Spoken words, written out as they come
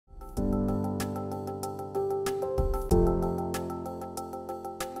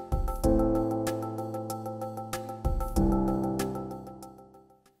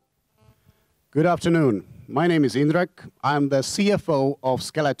Good afternoon. My name is Indrek. I'm the CFO of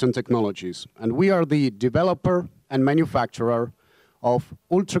Skeleton Technologies, and we are the developer and manufacturer of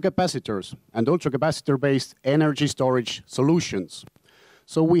ultracapacitors and ultracapacitor-based energy storage solutions.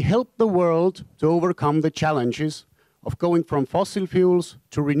 So we help the world to overcome the challenges of going from fossil fuels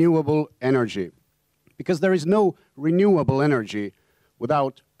to renewable energy, because there is no renewable energy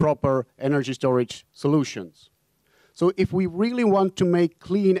without proper energy storage solutions. So if we really want to make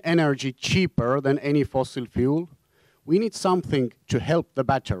clean energy cheaper than any fossil fuel, we need something to help the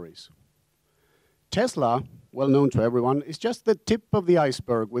batteries. Tesla, well known to everyone, is just the tip of the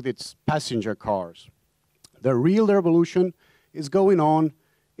iceberg with its passenger cars. The real revolution is going on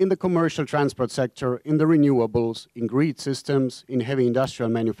in the commercial transport sector, in the renewables, in grid systems, in heavy industrial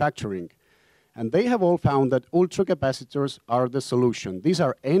manufacturing. And they have all found that ultracapacitors are the solution. These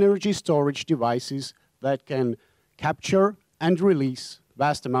are energy storage devices that can capture and release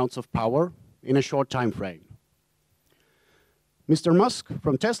vast amounts of power in a short time frame. Mr. Musk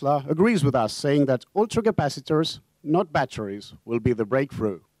from Tesla agrees with us, saying that ultracapacitors, not batteries, will be the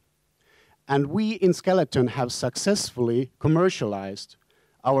breakthrough. And we in Skeleton have successfully commercialized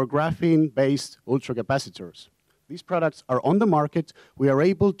our graphene-based ultracapacitors. These products are on the market. We are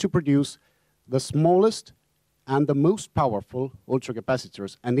able to produce the smallest and the most powerful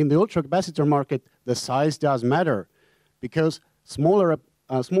ultracapacitors. And in the ultracapacitor market, the size does matter, because smaller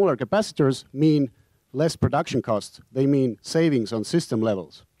capacitors mean less production costs. They mean savings on system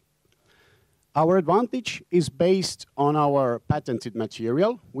levels. Our advantage is based on our patented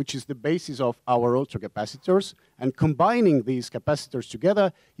material, which is the basis of our ultracapacitors. And combining these capacitors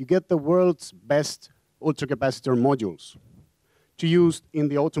together, you get the world's best ultracapacitor modules to use in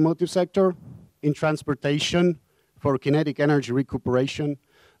the automotive sector, in transportation, for kinetic energy recuperation,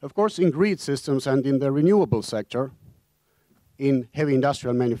 of course in grid systems and in the renewable sector, in heavy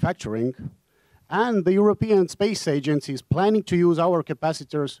industrial manufacturing, and the European Space Agency is planning to use our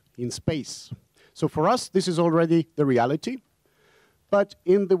capacitors in space. So for us, this is already the reality. But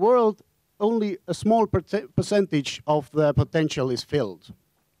in the world, only a small percentage of the potential is filled,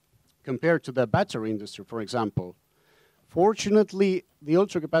 compared to the battery industry, for example. Fortunately, the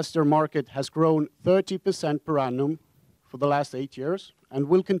ultracapacitor market has grown 30% per annum for the last 8 years and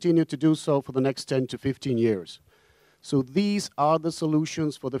will continue to do so for the next 10 to 15 years. So these are the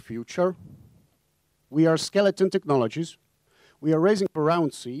solutions for the future. We are Skeleton Technologies. We are raising for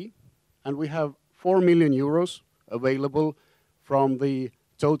round C, and we have 4 million euros available from the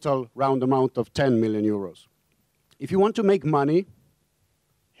total round amount of 10 million euros. If you want to make money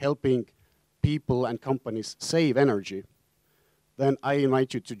helping people and companies save energy, then I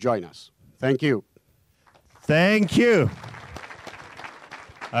invite you to join us. Thank you. Thank you.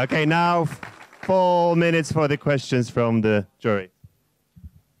 Okay, now 4 minutes for the questions from the jury.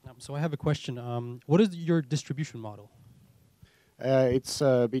 So I have a question. What is your distribution model? It's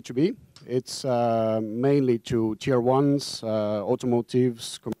B2B. It's mainly to tier ones,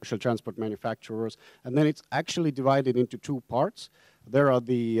 automotives, commercial transport manufacturers, and then it's actually divided into two parts. There are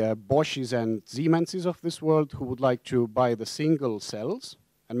the Bosches and Siemenses of this world who would like to buy the single cells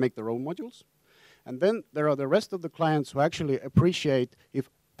and make their own modules. And then there are the rest of the clients who actually appreciate if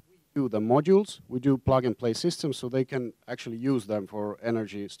we do the modules, we do plug-and-play systems, so they can actually use them for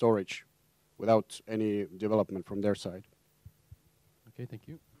energy storage without any development from their side. Okay, thank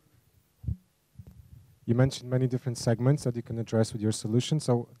you. You mentioned many different segments that you can address with your solution.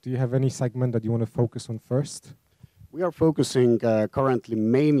 So do you have any segment that you want to focus on first? We are focusing currently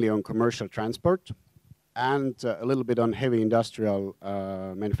mainly on commercial transport and a little bit on heavy industrial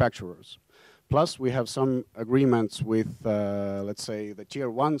manufacturers. Plus, we have some agreements with, let's say, the tier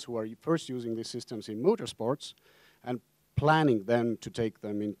ones who are first using these systems in motorsports and planning then to take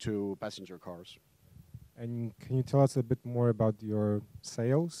them into passenger cars. And can you tell us a bit more about your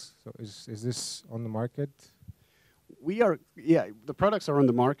sales? So is this on the market? We are, yeah, the products are on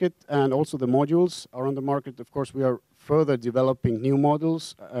the market, and also the modules are on the market. Of course, we are further developing new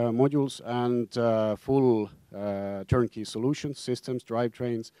modules and full turnkey solutions, systems,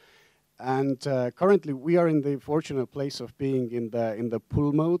 drivetrains. And currently, we are in the fortunate place of being in the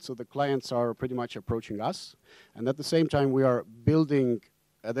pull mode, so the clients are pretty much approaching us. And at the same time, we are building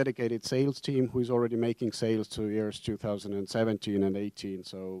a dedicated sales team who is already making sales to years 2017 and 18.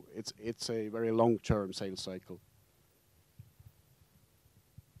 So it's a very long-term sales cycle.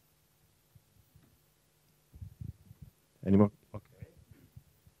 Any more? Okay.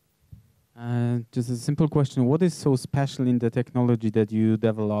 Just a simple question. What is so special in the technology that you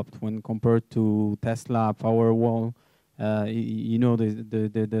developed when compared to Tesla, Powerwall, you know,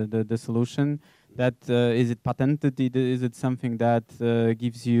 the solution? That is it patented? Is it something that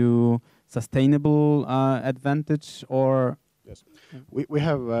gives you sustainable advantage, or? Yes, we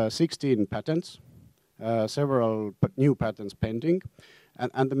have 16 patents, several new patents pending,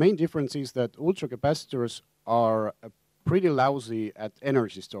 and the main difference is that ultracapacitors are pretty lousy at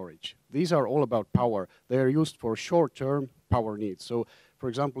energy storage. These are all about power. They are used for short-term power needs. So, for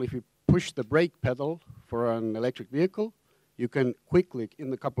example, if you push the brake pedal for an electric vehicle, you can quickly,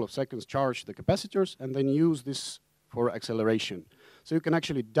 in a couple of seconds, charge the capacitors and then use this for acceleration. So you can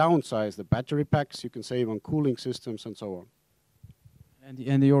actually downsize the battery packs, you can save on cooling systems and so on.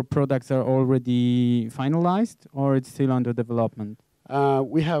 And your products are already finalized, or it's still under development?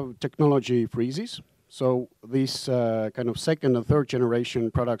 We have technology freezes. So these kind of second and third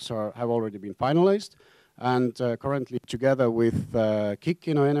generation products have already been finalized. And currently, together with Kick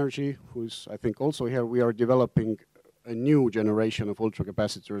Energy, who's I think also here, we are developing a new generation of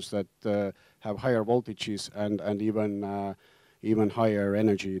ultracapacitors that have higher voltages and even higher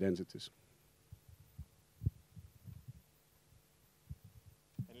energy densities.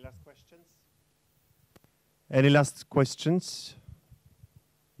 Any last questions? Any last questions?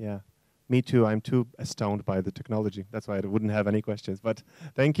 Yeah, me too. I'm too astounded by the technology. That's why I wouldn't have any questions. But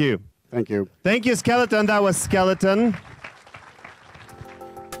thank you. Thank you. Thank you, Skeleton. That was Skeleton.